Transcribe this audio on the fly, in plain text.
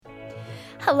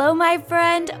Hello, my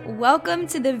friend. Welcome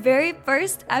to the very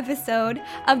first episode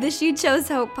of the She Chose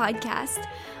Hope podcast.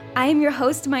 I am your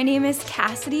host. My name is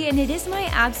Cassidy, and it is my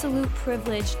absolute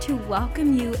privilege to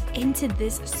welcome you into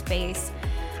this space.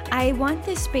 I want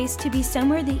this space to be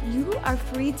somewhere that you are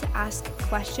free to ask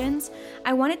questions.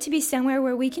 I want it to be somewhere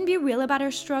where we can be real about our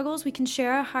struggles, we can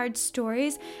share our hard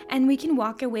stories, and we can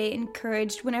walk away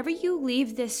encouraged. Whenever you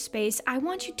leave this space, I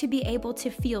want you to be able to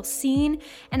feel seen,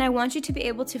 and I want you to be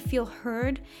able to feel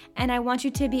heard, and I want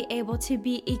you to be able to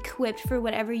be equipped for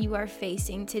whatever you are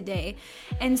facing today.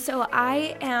 And so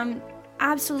I am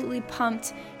absolutely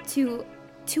pumped to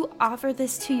offer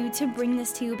this to you, to bring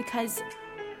this to you, because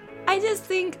I just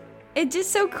think it's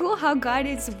just so cool how God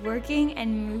is working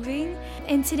and moving.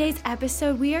 In today's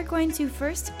episode, we are going to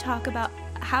first talk about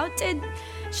how did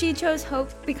She Chose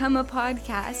Hope become a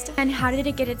podcast and how did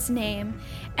it get its name.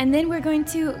 And then we're going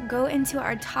to go into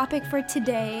our topic for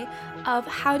today of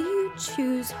how do you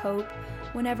choose hope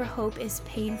whenever hope is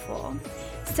painful.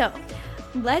 So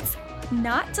let's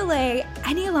not delay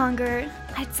any longer.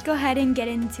 Let's go ahead and get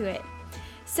into it.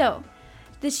 So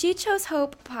the She Chose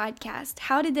Hope podcast,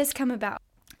 how did this come about?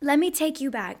 Let me take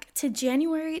you back to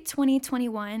January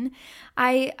 2021.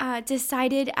 I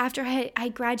decided after I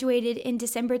graduated in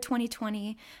December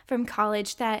 2020 from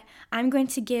college that I'm going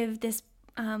to give this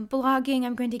blogging,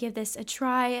 I'm going to give this a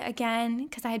try again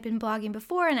because I had been blogging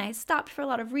before and I stopped for a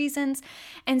lot of reasons.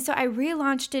 And so I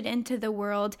relaunched it into the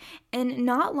world. And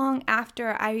not long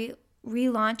after I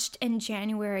relaunched in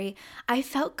January, I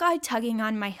felt God tugging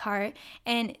on my heart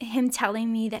and him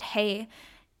telling me that, hey,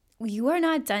 you are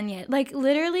not done yet. Like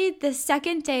literally the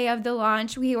second day of the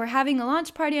launch, we were having a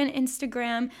launch party on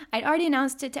Instagram. I'd already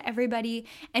announced it to everybody,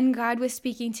 and God was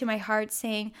speaking to my heart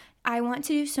saying, I want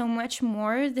to do so much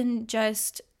more than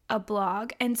just a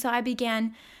blog. And so I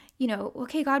began,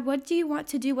 okay, God, what do you want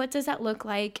to do? What does that look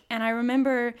like? And I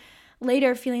remember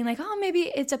later feeling like, oh,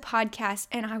 maybe it's a podcast.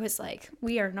 And I was like,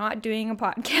 we are not doing a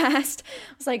podcast.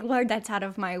 I was like, Lord, that's out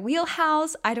of my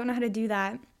wheelhouse. I don't know how to do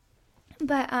that.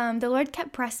 But the Lord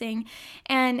kept pressing,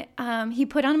 and he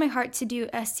put on my heart to do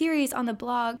a series on the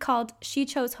blog called She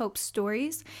Chose Hope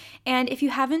Stories. And if you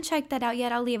haven't checked that out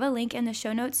yet, I'll leave a link in the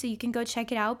show notes so you can go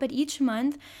check it out. But each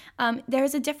month,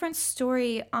 there's a different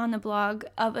story on the blog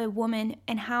of a woman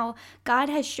and how God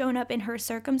has shown up in her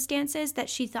circumstances that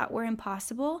she thought were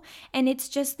impossible. And it's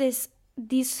just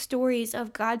these stories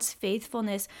of God's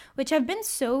faithfulness, which have been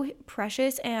so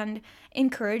precious and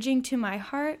encouraging to my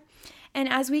heart. And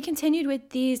as we continued with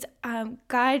these,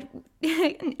 God,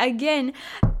 again,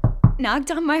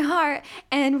 knocked on my heart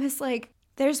and was like,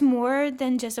 there's more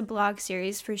than just a blog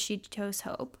series for She Chose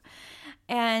Hope.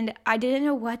 And I didn't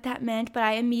know what that meant, but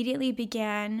I immediately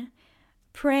began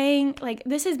praying. Like,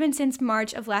 this has been since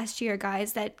March of last year,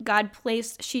 guys, that God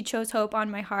placed She Chose Hope on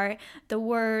my heart, the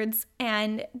words,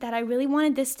 and that I really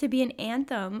wanted this to be an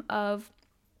anthem of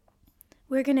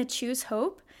we're going to choose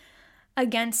hope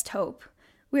against hope.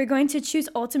 We're going to choose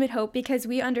ultimate hope because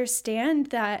we understand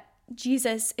that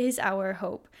Jesus is our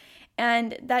hope.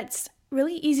 And that's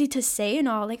really easy to say and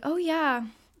all, like, oh yeah,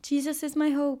 Jesus is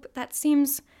my hope. That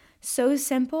seems so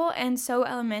simple and so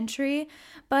elementary,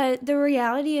 but the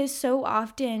reality is so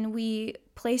often we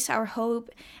place our hope,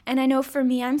 and I know for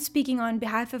me, I'm speaking on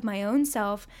behalf of my own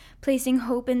self, placing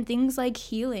hope in things like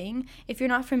healing. If you're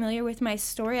not familiar with my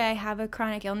story, I have a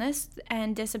chronic illness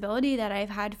and disability that I've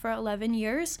had for 11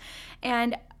 years,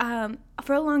 and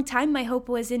for a long time, my hope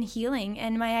was in healing,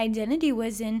 and my identity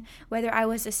was in whether I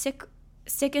was a sick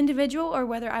individual or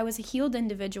whether I was a healed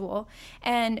individual.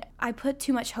 And I put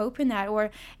too much hope in that. Or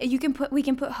we can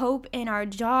put hope in our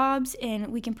jobs, and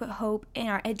we can put hope in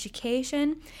our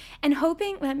education. And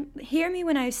hear me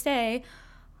when I say,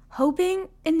 hoping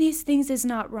in these things is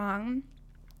not wrong,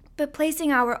 but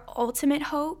placing our ultimate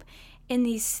hope in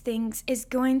these things is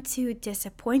going to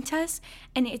disappoint us,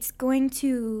 and it's going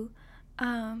to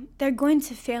they're going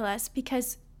to fail us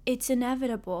because it's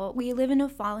inevitable. We live in a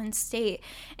fallen state.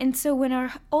 And so when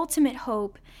our ultimate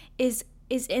hope is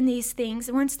in these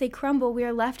things, once they crumble, we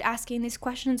are left asking these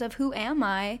questions of who am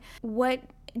I? What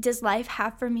does life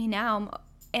have for me now?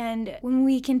 And when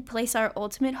we can place our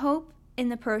ultimate hope in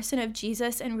the person of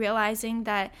Jesus and realizing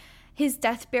that his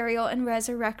death, burial, and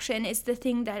resurrection is the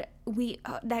thing that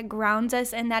that grounds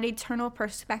us, and that eternal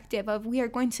perspective of we are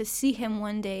going to see him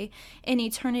one day in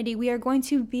eternity. We are going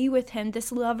to be with him,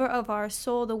 this lover of our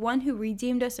soul, the one who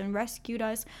redeemed us and rescued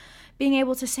us, being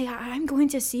able to say, I'm going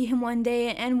to see him one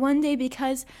day, and one day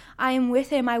because I am with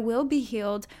him, I will be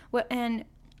healed. And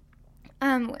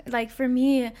like for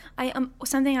me,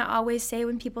 something I always say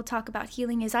when people talk about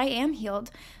healing is I am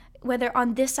healed. whether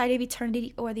on this side of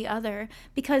eternity or the other,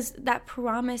 because that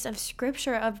promise of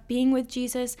scripture of being with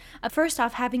Jesus, first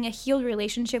off, having a healed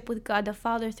relationship with God the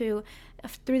Father through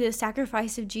the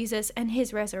sacrifice of Jesus and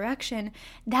his resurrection,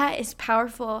 that is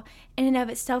powerful in and of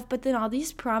itself. But then all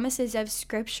these promises of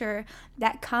scripture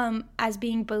that come as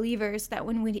being believers, that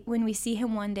when we see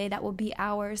him one day, that will be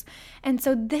ours. And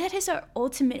so that is our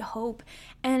ultimate hope.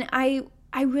 And I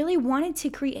really wanted to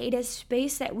create a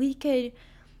space that we could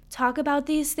talk about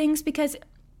these things, because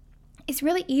it's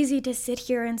really easy to sit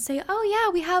here and say, oh yeah,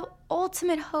 we have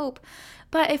ultimate hope.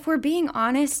 But if we're being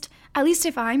honest, at least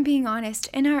if I'm being honest,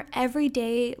 in our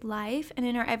everyday life and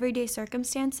in our everyday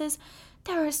circumstances,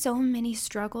 there are so many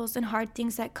struggles and hard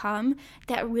things that come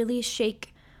that really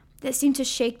seem to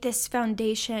shake this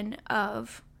foundation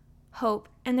of hope.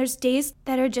 And there's days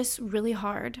that are just really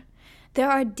hard. There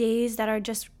are days that are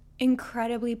just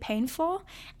incredibly painful,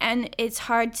 and it's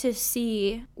hard to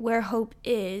see where hope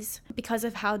is because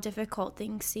of how difficult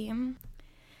things seem.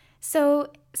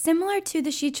 So, similar to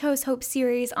the She Chose Hope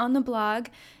series on the blog,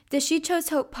 the She Chose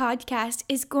Hope podcast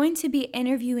is going to be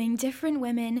interviewing different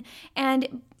women,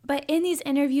 but in these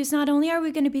interviews, not only are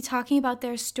we going to be talking about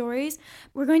their stories,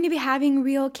 we're going to be having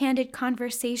real candid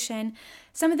conversation.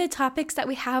 Some of the topics that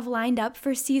we have lined up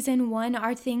for season 1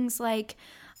 are things like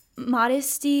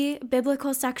modesty,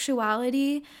 biblical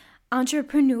sexuality,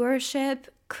 entrepreneurship,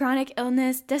 chronic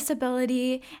illness,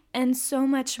 disability, and so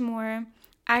much more.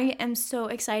 I am so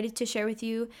excited to share with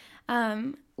you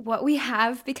what we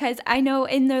have, because I know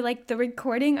in the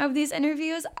recording of these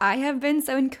interviews, I have been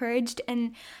so encouraged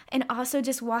and also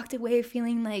just walked away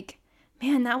feeling like,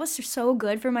 man, that was so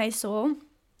good for my soul.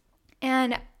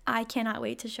 And I cannot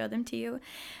wait to show them to you.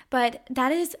 But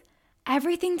that is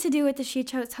everything to do with the She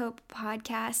Chose Hope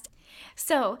podcast.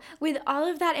 So, with all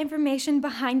of that information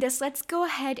behind us, let's go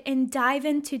ahead and dive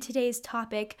into today's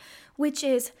topic, which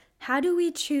is, how do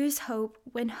we choose hope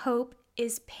when hope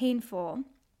is painful?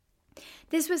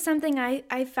 This was something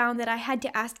I found that I had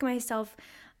to ask myself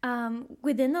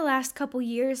within the last couple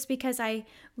years, because I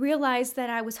realized that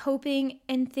I was hoping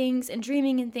in things and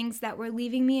dreaming in things that were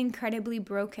leaving me incredibly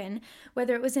broken,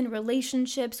 whether it was in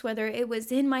relationships, whether it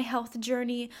was in my health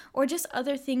journey, or just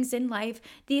other things in life.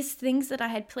 These things that I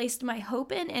had placed my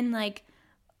hope in, and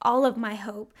all of my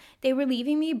hope, they were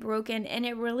leaving me broken. And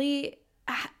I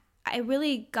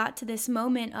really got to this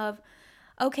moment of,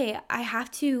 okay, I have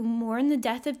to mourn the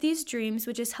death of these dreams,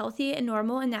 which is healthy and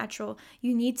normal and natural.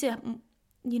 You need to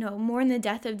mourn the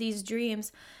death of these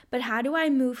dreams. But how do I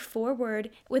move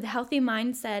forward with a healthy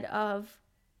mindset of,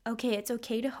 okay, it's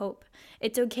okay to hope.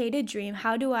 It's okay to dream.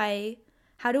 How do I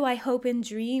hope and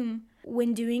dream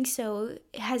when doing so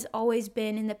has always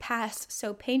been in the past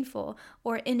so painful,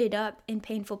 or ended up in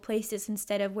painful places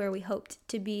instead of where we hoped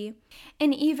to be?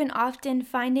 And even often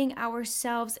finding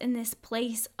ourselves in this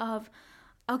place of,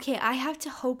 okay, I have to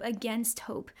hope against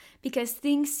hope, because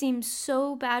things seem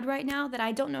so bad right now that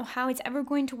I don't know how it's ever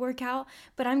going to work out,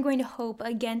 but I'm going to hope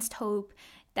against hope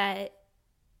that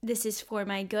this is for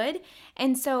my good.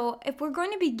 And so if we're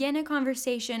going to begin a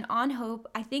conversation on hope,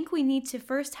 I think we need to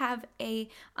first have a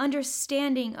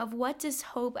understanding of what does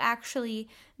hope actually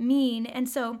mean. And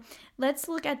so let's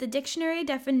look at the dictionary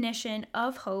definition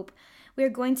of hope. We're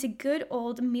going to good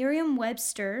old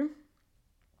Merriam-Webster.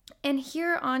 And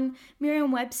here on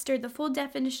Merriam-Webster, the full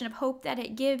definition of hope that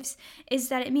it gives is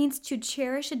that it means to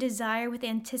cherish a desire with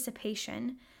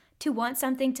anticipation, to want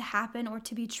something to happen or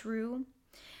to be true.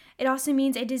 It also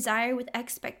means a desire with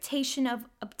expectation of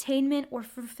obtainment or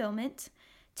fulfillment,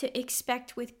 to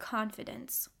expect with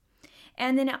confidence.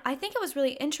 And then I think it was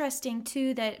really interesting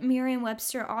too that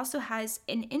Merriam-Webster also has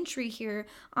an entry here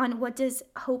on what does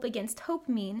hope against hope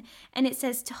mean. And it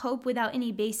says to hope without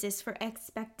any basis for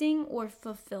expecting or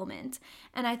fulfillment.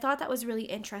 And I thought that was really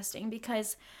interesting,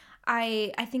 because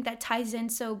I think that ties in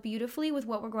so beautifully with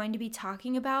what we're going to be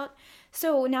talking about.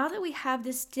 So now that we have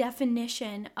this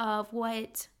definition of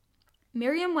what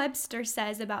Merriam-Webster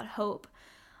says about hope,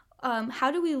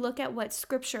 how do we look at what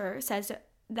Scripture says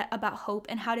about hope,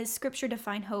 and how does Scripture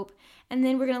define hope? And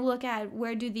then we're going to look at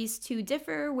where do these two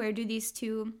differ, where do these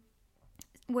two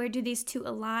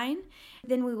align.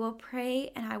 Then we will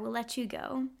pray, and I will let you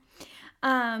go.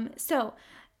 So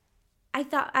I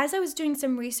thought, as I was doing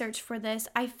some research for this,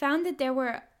 I found that there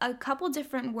were a couple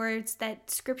different words that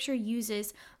Scripture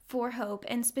uses for hope,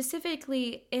 and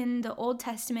specifically in the Old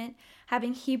Testament,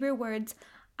 having Hebrew words.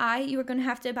 You are going to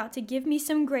have to about to give me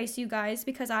some grace, you guys,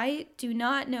 because I do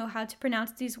not know how to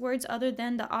pronounce these words other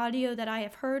than the audio that I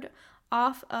have heard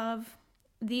off of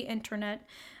the internet.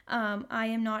 I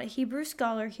am not a Hebrew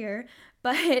scholar here,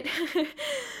 but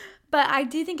But I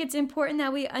do think it's important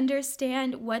that we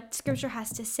understand what scripture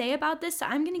has to say about this. So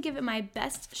I'm going to give it my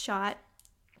best shot.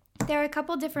 There are a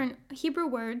couple different Hebrew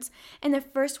words, and the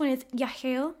first one is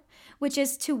yahel, which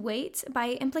is to wait.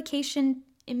 By implication,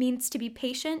 it means to be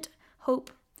patient, hope,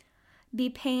 be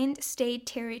pained, stay,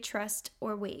 tarry, trust,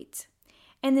 or wait.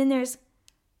 And then there's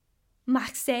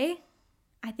machseh.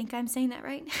 I think I'm saying that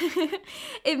right.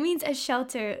 It means a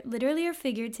shelter, literally or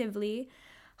figuratively,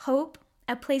 hope,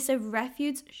 a place of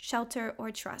refuge, shelter,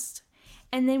 or trust.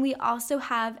 And then we also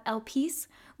have elpis,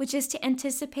 which is to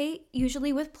anticipate,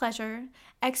 usually with pleasure,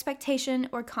 expectation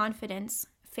or confidence,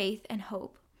 faith, and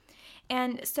hope.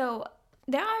 And so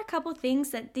there are a couple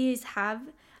things that these have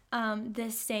the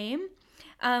same.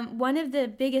 One of the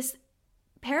biggest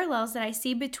parallels that I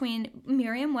see between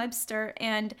Merriam-Webster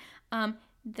and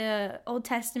the Old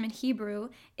Testament Hebrew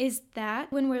is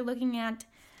that when we're looking at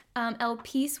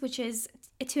elpis, which is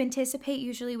to anticipate,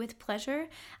 usually with pleasure,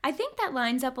 I think that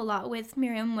lines up a lot with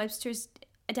Merriam-Webster's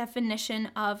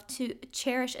definition of to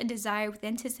cherish a desire with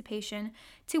anticipation,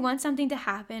 to want something to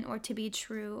happen or to be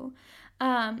true.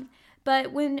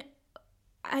 But when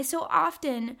so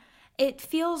often it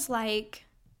feels like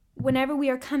whenever we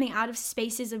are coming out of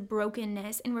spaces of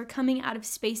brokenness and we're coming out of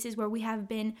spaces where we have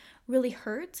been really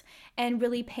hurt and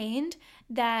really pained,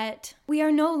 that we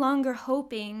are no longer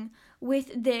hoping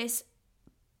with this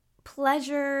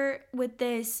pleasure, with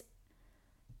this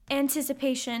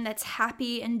anticipation that's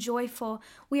happy and joyful.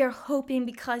 We are hoping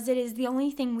because it is the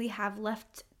only thing we have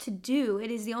left to do. It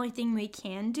is the only thing we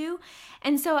can do.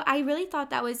 And so I really thought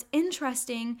that was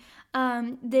interesting.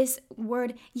 This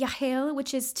word yahel,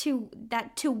 which is to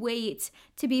wait,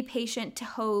 to be patient, to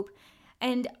hope,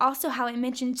 and also how it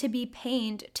mentioned to be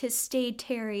pained, to stay,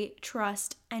 tarry,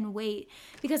 trust, and wait.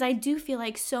 Because I do feel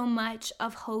like so much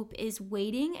of hope is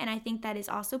waiting, and I think that is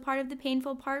also part of the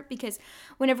painful part, because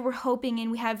whenever we're hoping and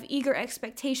we have eager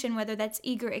expectation, whether that's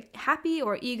eager happy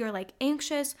or eager like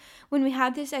anxious, when we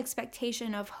have this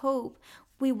expectation of hope,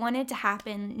 we want it to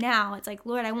happen now. It's like,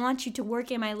 Lord, I want you to work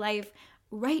in my life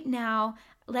right now.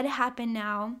 Let it happen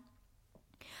now.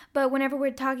 But whenever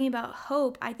we're talking about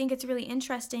hope, I think it's really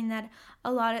interesting that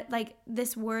a lot of like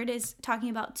this word is talking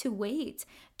about to wait,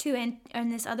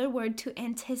 and this other word to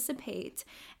anticipate.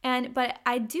 But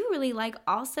I do really like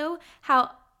also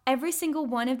how every single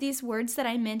one of these words that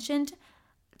I mentioned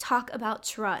talk about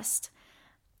trust.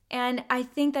 And I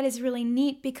think that is really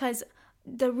neat, because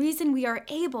the reason we are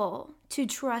able to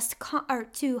trust or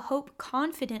to hope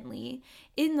confidently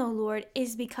in the Lord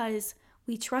is because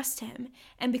we trust him,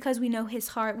 and because we know his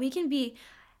heart. We can be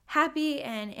happy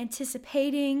and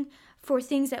anticipating for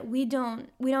things that we don't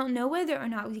know whether or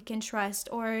not we can trust,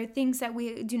 or things that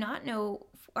we do not know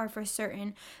are for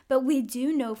certain. But we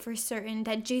do know for certain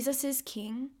that Jesus is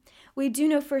king. We do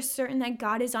know for certain that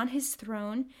God is on his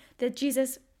throne, that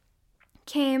Jesus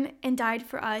came and died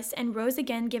for us and rose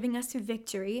again, giving us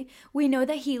victory. We know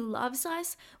that he loves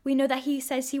us. We know that he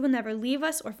says he will never leave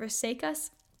us or forsake us.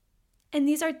 And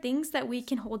these are things that we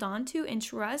can hold on to and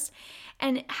trust.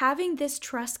 And having this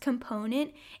trust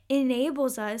component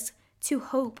enables us to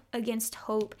hope against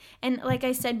hope. And like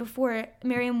I said before,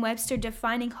 Merriam-Webster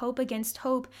defining hope against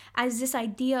hope as this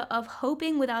idea of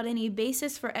hoping without any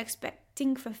basis for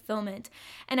expecting fulfillment.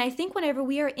 And I think whenever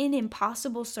we are in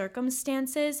impossible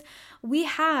circumstances, we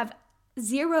have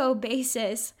zero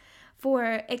basis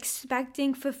for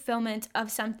expecting fulfillment of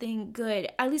something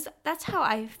good. At least that's how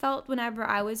I felt whenever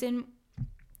I was in.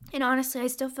 And honestly, I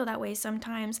still feel that way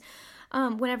sometimes.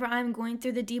 Whenever I'm going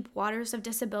through the deep waters of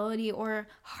disability or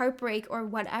heartbreak or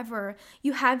whatever,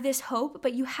 you have this hope,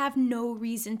 but you have no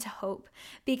reason to hope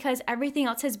because everything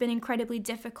else has been incredibly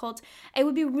difficult. It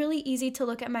would be really easy to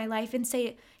look at my life and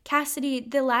say, Cassidy,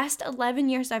 the last 11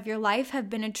 years of your life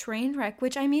have been a train wreck,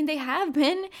 which I mean, they have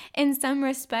been in some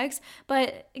respects,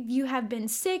 but you have been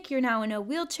sick, you're now in a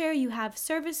wheelchair, you have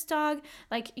service dog,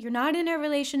 like you're not in a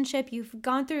relationship, you've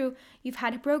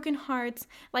had broken hearts,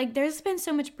 like there's been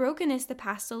so much brokenness the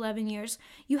past 11 years.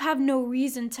 You have no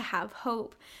reason to have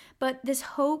hope. But this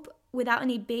hope without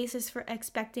any basis for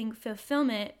expecting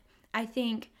fulfillment, I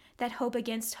think that hope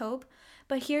against hope.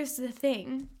 But here's the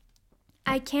thing.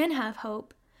 I can have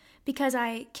hope because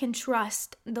I can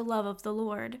trust the love of the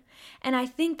Lord. And I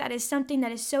think that is something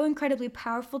that is so incredibly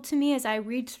powerful to me as I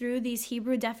read through these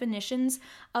Hebrew definitions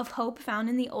of hope found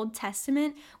in the Old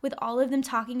Testament, with all of them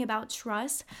talking about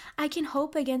trust. I can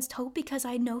hope against hope because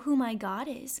I know who my God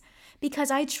is, because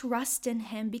I trust in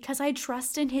him, because I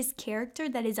trust in his character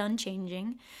that is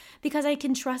unchanging, because I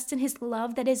can trust in his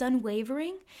love that is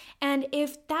unwavering. And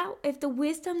if the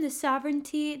wisdom, the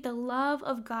sovereignty, the love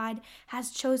of God has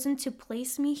chosen to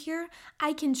place me here, here,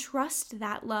 I can trust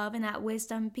that love and that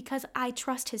wisdom because I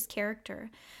trust his character.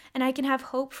 And I can have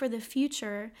hope for the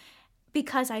future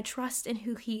because I trust in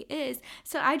who he is.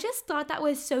 So I just thought that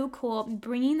was so cool,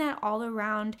 bringing that all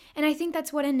around. And I think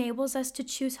that's what enables us to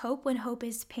choose hope when hope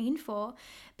is painful,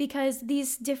 because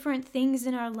these different things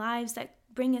in our lives that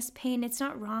bring us pain, it's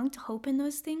not wrong to hope in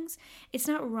those things. It's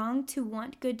not wrong to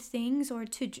want good things or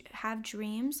to have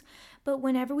dreams. But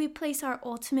whenever we place our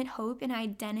ultimate hope and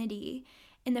identity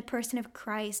in the person of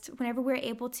Christ, whenever we're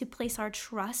able to place our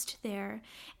trust there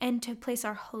and to place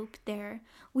our hope there,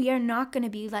 we are not going to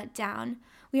be let down.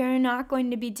 We are not going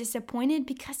to be disappointed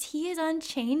because he is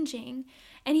unchanging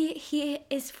and he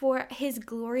is for his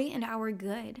glory and our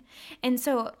good. And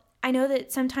so I know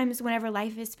that sometimes whenever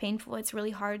life is painful, it's really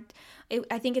hard.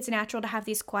 I think it's natural to have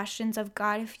these questions of,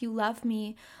 God, if you love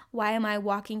me, why am I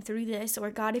walking through this? Or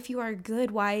God, if you are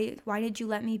good, why did you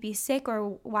let me be sick?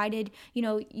 Or why did,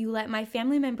 you let my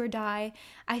family member die?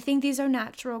 I think these are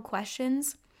natural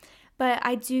questions. But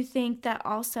I do think that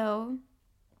also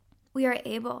we are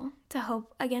able to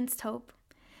hope against hope,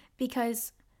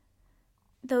 because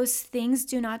those things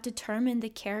do not determine the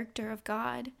character of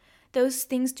God. Those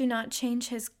things do not change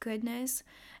his goodness.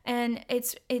 And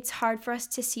it's hard for us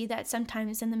to see that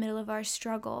sometimes in the middle of our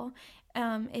struggle.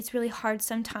 It's really hard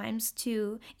sometimes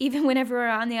to, even whenever we're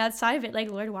on the outside of it, like,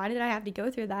 Lord, why did I have to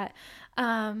go through that?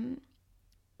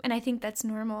 And I think that's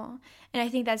normal. And I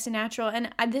think that's natural.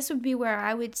 And this would be where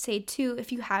I would say too,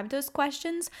 if you have those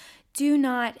questions, do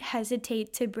not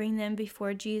hesitate to bring them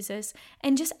before Jesus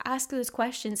and just ask those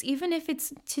questions, even if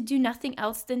it's to do nothing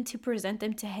else than to present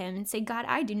them to him and say, God,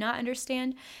 I do not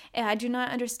understand. I do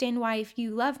not understand why, if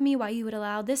you love me, why you would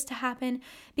allow this to happen,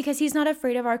 because he's not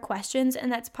afraid of our questions. And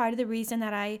that's part of the reason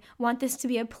that I want this to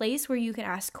be a place where you can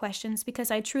ask questions, because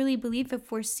I truly believe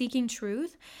if we're seeking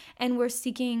truth and we're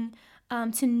seeking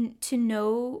to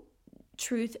know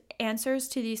truth answers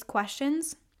to these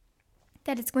questions,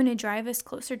 that it's going to drive us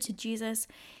closer to Jesus.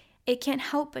 It can't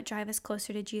help but drive us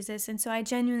closer to Jesus. And so I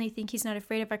genuinely think he's not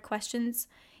afraid of our questions.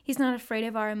 He's not afraid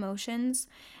of our emotions.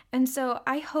 And so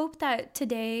I hope that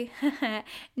today,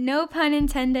 no pun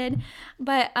intended,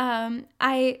 but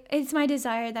it's my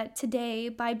desire that today,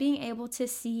 by being able to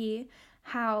see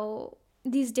how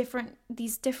these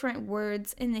different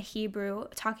words in the Hebrew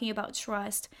talking about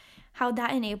trust, how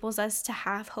that enables us to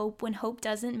have hope when hope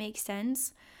doesn't make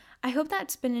sense. I hope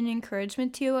that's been an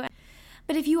encouragement to you.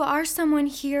 But if you are someone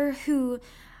here who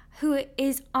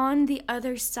is on the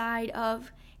other side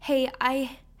of, hey,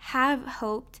 I have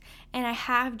hoped and I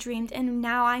have dreamed, and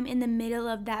now I'm in the middle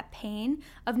of that pain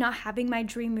of not having my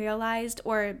dream realized,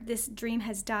 or this dream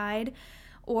has died,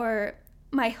 or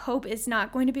my hope is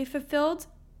not going to be fulfilled,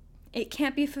 it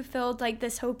can't be fulfilled, like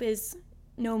this hope is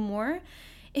no more.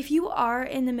 If you are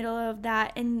in the middle of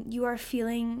that and you are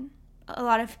feeling a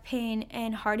lot of pain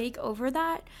and heartache over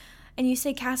that, and you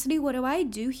say, Cassidy, what do I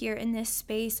do here in this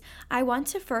space? I want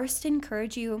to first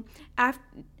encourage you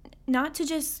not to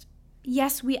just,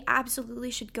 yes, we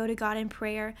absolutely should go to God in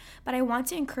prayer, but I want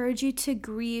to encourage you to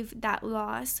grieve that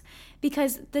loss,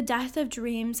 because the death of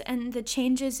dreams and the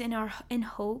changes in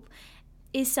hope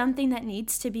is something that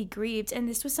needs to be grieved. And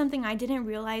this was something I didn't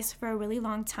realize for a really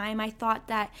long time. I thought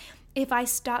that if I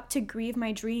stop to grieve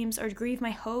my dreams or grieve my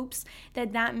hopes,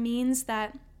 that means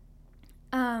that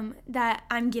that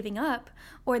I'm giving up,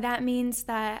 or that means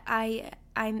that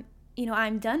I'm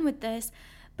done with this.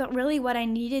 But really what I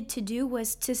needed to do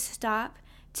was to stop,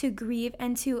 to grieve,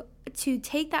 and to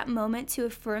take that moment to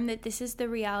affirm that this is the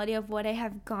reality of what I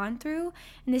have gone through,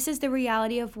 and this is the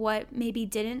reality of what maybe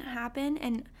didn't happen,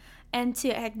 and to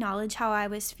acknowledge how I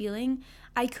was feeling.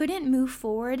 I couldn't move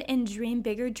forward and dream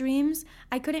bigger dreams.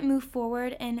 I couldn't move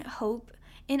forward and hope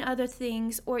in other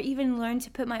things, or even learn to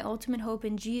put my ultimate hope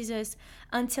in Jesus,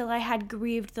 until I had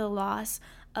grieved the loss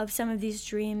of some of these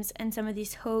dreams and some of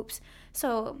these hopes.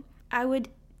 So I would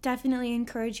definitely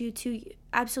encourage you to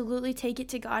absolutely take it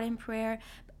to God in prayer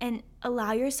and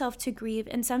allow yourself to grieve.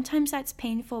 And sometimes that's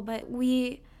painful, but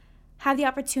we have the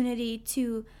opportunity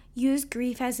to use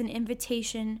grief as an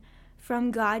invitation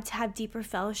from God to have deeper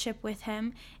fellowship with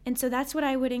him. And so that's what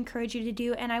I would encourage you to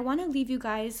do. And I want to leave you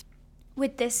guys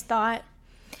with this thought.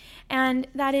 And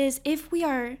that is, if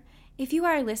you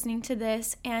are listening to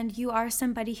this and you are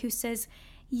somebody who says,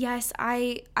 yes,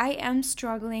 I am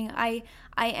struggling. I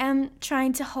am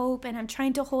trying to hope, and I'm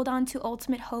trying to hold on to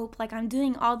ultimate hope. Like, I'm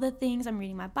doing all the things. I'm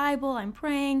reading my Bible. I'm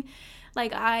praying.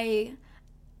 Like, I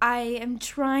am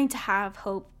trying to have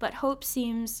hope, but hope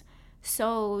seems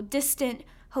so distant.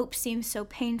 Hope seems so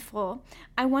painful.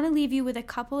 I want to leave you with a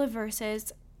couple of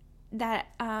verses that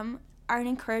are an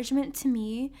encouragement to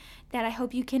me that I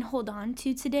hope you can hold on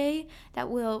to today, that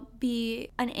will be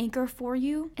an anchor for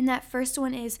you. And that first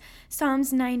one is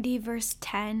Psalms 90 verse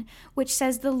 10, which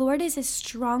says, "The Lord is a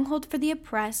stronghold for the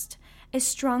oppressed, a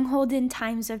stronghold in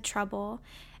times of trouble.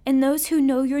 And those who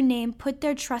know your name put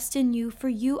their trust in you, for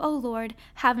you, O Lord,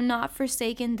 have not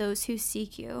forsaken those who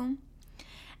seek you."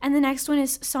 And the next one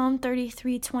is Psalm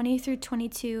 33, 20 through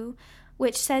 22,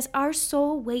 which says, "Our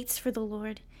soul waits for the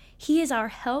Lord. He is our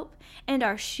help and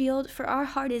our shield, for our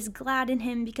heart is glad in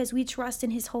him because we trust in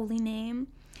his holy name.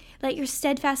 Let your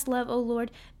steadfast love, O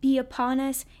Lord, be upon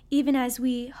us, even as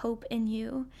we hope in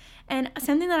you." And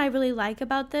something that I really like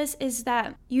about this is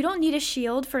that you don't need a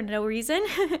shield for no reason.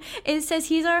 It says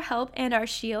he's our help and our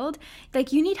shield.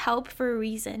 Like, you need help for a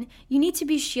reason. You need to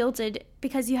be shielded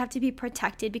because you have to be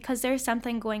protected because there's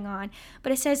something going on.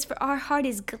 But it says, "For our heart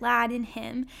is glad in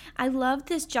him." I love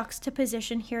this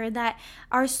juxtaposition here that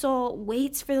our soul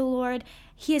waits for the Lord.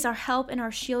 He is our help and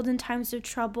our shield in times of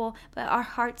trouble, but our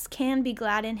hearts can be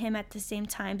glad in him at the same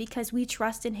time because we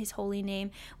trust in his holy name.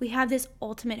 We have this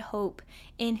ultimate hope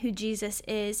in who Jesus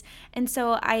is. And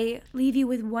so I leave you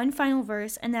with one final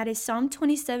verse, and that is Psalm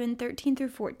 27, 13 through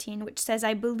 14, which says,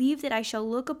 "I believe that I shall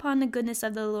look upon the goodness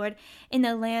of the Lord in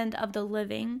the land of the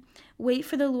living. Wait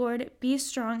for the Lord, be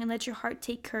strong, and let your heart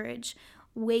take courage.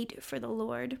 Wait for the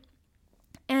Lord."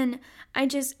 And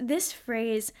this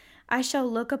phrase, "I shall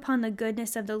look upon the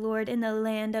goodness of the Lord in the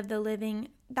land of the living,"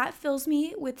 that fills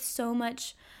me with so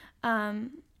much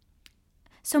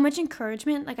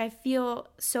encouragement. Like, I feel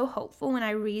so hopeful when I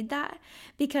read that,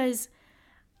 because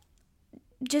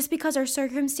just because our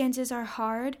circumstances are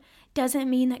hard doesn't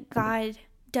mean that God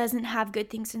doesn't have good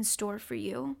things in store for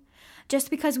you. Just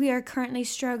because we are currently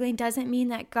struggling doesn't mean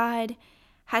that God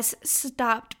has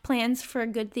stopped plans for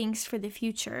good things for the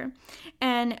future.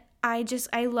 And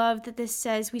I love that this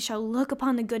says, "We shall look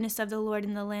upon the goodness of the Lord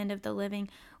in the land of the living."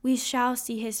 We shall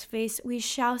see his face. We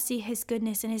shall see his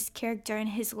goodness and his character and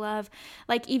his love.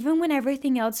 Like, even when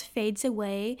everything else fades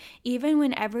away, even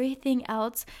when everything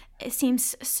else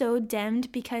seems so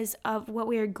dimmed because of what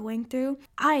we are going through,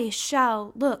 I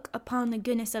shall look upon the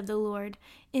goodness of the Lord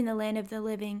in the land of the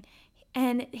living.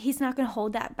 And he's not going to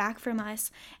hold that back from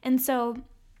us. And so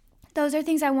those are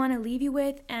things I want to leave you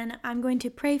with, and I'm going to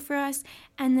pray for us,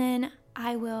 and then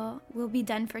we'll be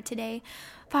done for today.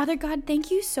 Father God,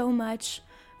 thank you so much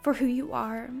for who you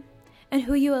are and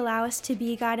who you allow us to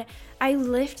be. God, I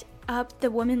lift up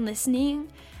the woman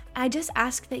listening. I just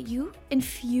ask that you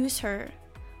infuse her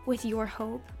with your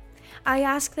hope. I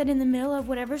ask that in the middle of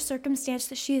whatever circumstance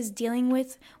that she is dealing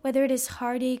with, whether it is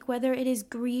heartache, whether it is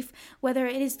grief, whether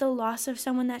it is the loss of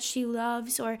someone that she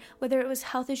loves, or whether it was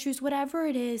health issues, whatever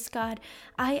it is, God,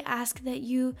 I ask that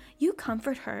you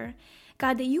comfort her.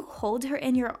 God, that you hold her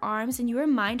in your arms and you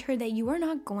remind her that you are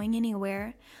not going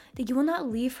anywhere, that you will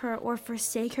not leave her or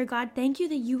forsake her. God, thank you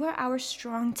that you are our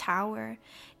strong tower.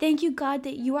 Thank you, God,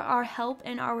 that you are our help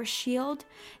and our shield.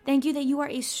 Thank you that you are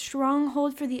a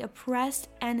stronghold for the oppressed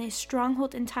and a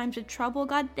stronghold in times of trouble.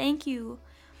 God, thank you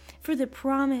for the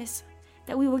promise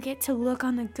that we will get to look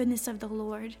on the goodness of the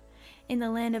Lord in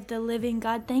the land of the living.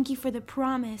 God, thank you for the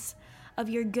promise of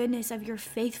your goodness, of your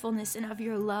faithfulness, and of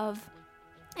your love.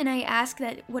 And I ask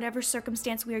that whatever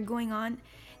circumstance we are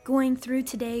going through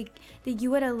today, that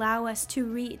you would allow us to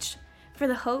reach for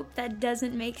the hope that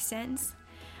doesn't make sense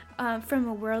from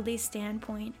a worldly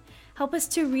standpoint. Help us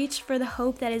to reach for the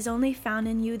hope that is only found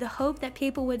in you, the hope that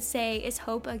people would say is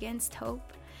hope against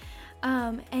hope.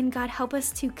 And God, help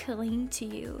us to cling to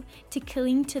you, to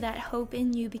cling to that hope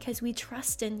in you because we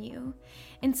trust in you.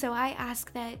 And so I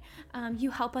ask that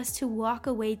you help us to walk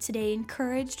away today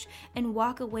encouraged and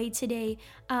walk away today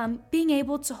being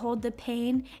able to hold the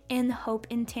pain and the hope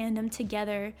in tandem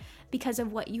together because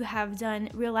of what you have done,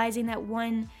 realizing that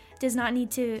one does not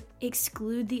need to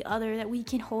exclude the other, that we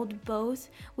can hold both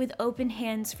with open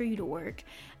hands for you to work.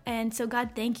 And so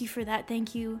God, thank you for that.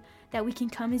 Thank you that we can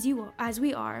come as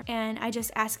we are. And I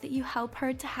just ask that you help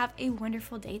her to have a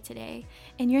wonderful day today.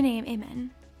 In your name,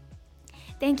 amen.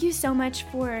 Thank you so much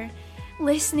for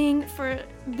listening, for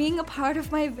being a part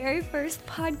of my very first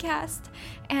podcast.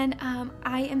 And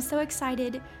I am so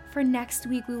excited for next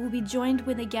week. We will be joined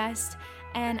with a guest,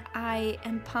 and I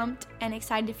am pumped and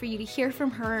excited for you to hear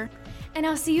from her. And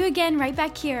I'll see you again right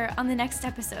back here on the next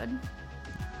episode.